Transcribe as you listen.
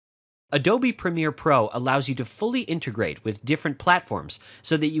Adobe Premiere Pro allows you to fully integrate with different platforms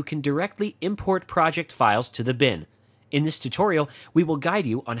so that you can directly import project files to the bin. In this tutorial, we will guide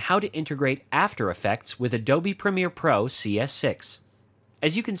you on how to integrate After Effects with Adobe Premiere Pro CS6.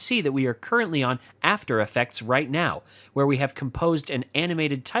 As you can see that we are currently on After Effects right now, where we have composed an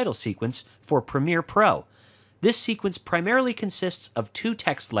animated title sequence for Premiere Pro. This sequence primarily consists of two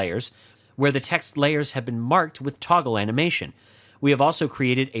text layers, where the text layers have been marked with toggle animation. We have also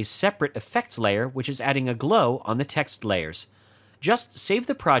created a separate effects layer which is adding a glow on the text layers. Just save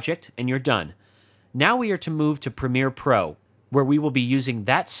the project and you're done. Now we are to move to Premiere Pro, where we will be using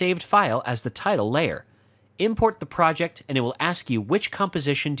that saved file as the title layer. Import the project and it will ask you which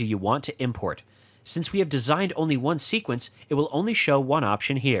composition do you want to import. Since we have designed only one sequence, it will only show one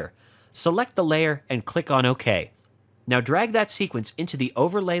option here. Select the layer and click on OK. Now drag that sequence into the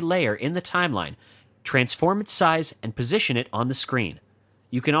overlay layer in the timeline. Transform its size and position it on the screen.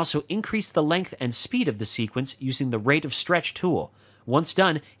 You can also increase the length and speed of the sequence using the Rate of Stretch tool. Once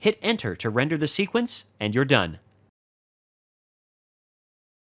done, hit Enter to render the sequence, and you're done.